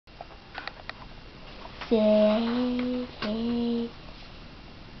We are here.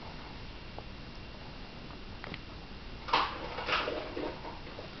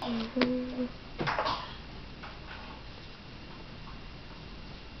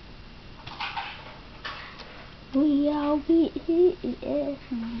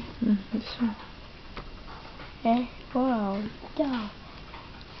 This one. Wow, yeah.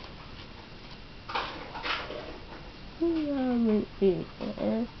 We are here.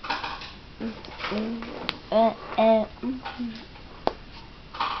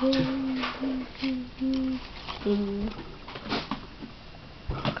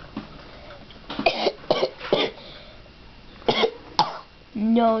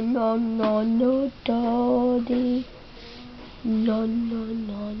 No, no, no, no, Daddy. No, no,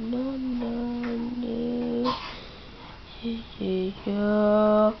 no, no, no, no.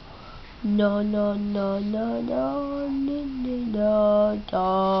 No, no, no, no, no, no, no, no,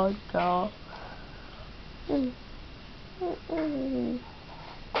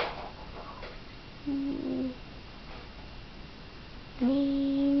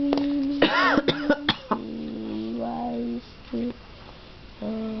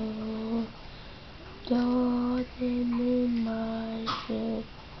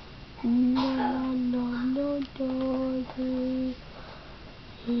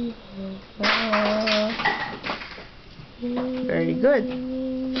 Very good.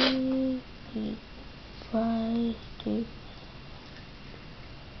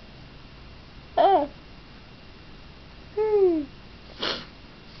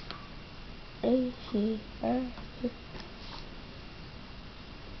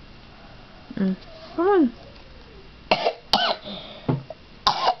 Come on.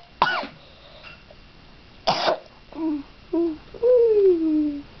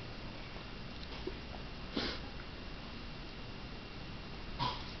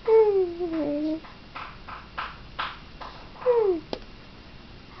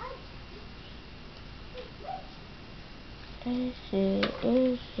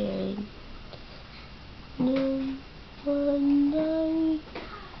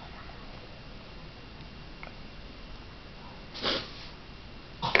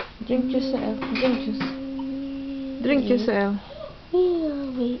 Drink yourself. Drink yourself. Drink yourself.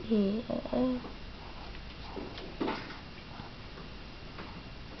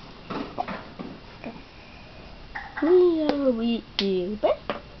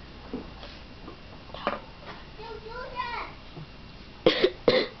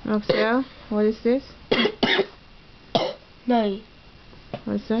 Maxwell, what is this? No.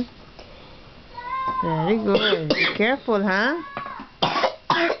 What's that? Very good. Be careful, huh?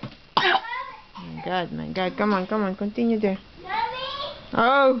 My God. Come on. Continue there.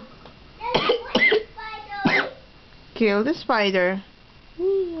 Oh! Kill the spider. No,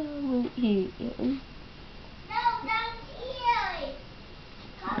 don't kill it.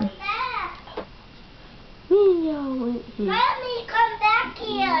 Come back. Mommy, come back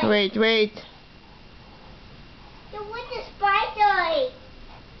here. Wait. You're with the spider.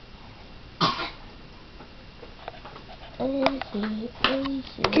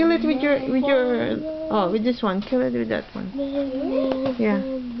 Kill it with your with this one. Kill it with that one. Yeah.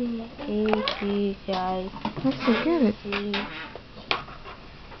 Let's get it.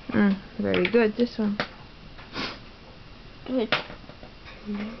 Very good. This one. Good.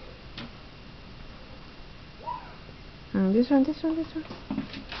 This one.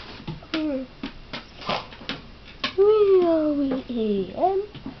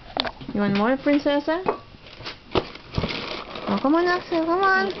 You want more, Princessa? Oh, come on, Axel, come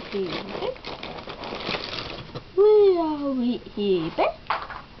on.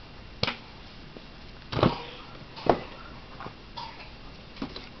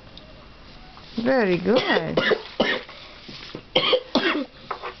 Very good.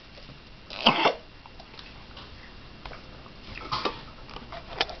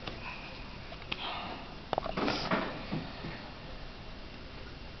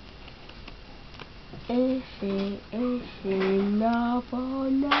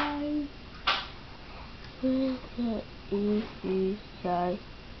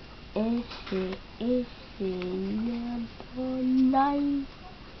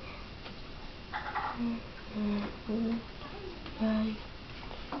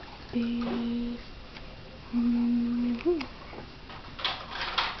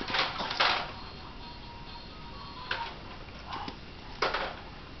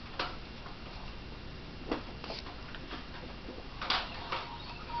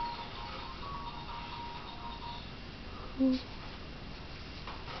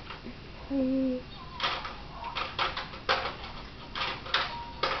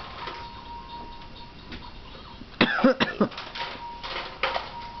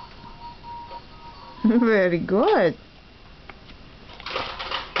 Very good.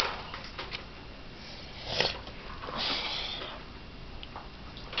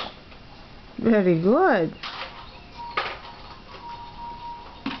 Very good.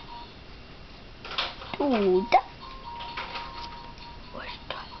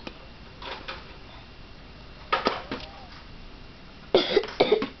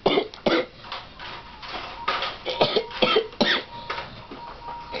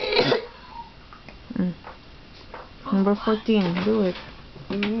 Number 14, do it.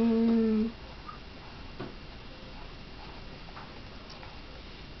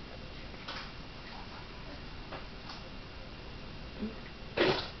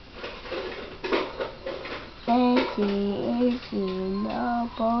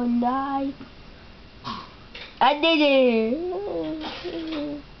 I did it.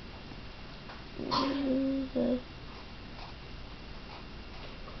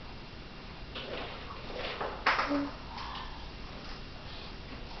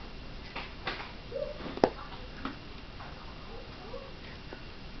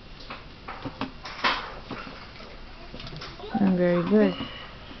 Very good.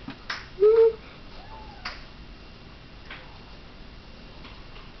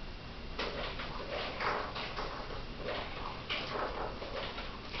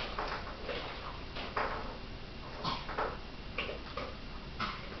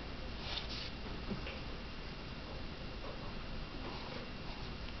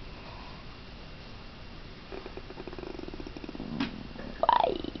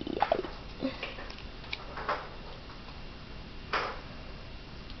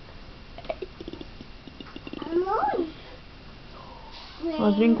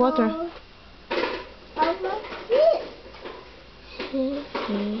 Oh, drink water. I want this.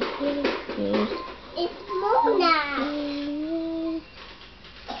 It's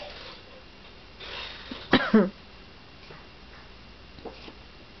Mona.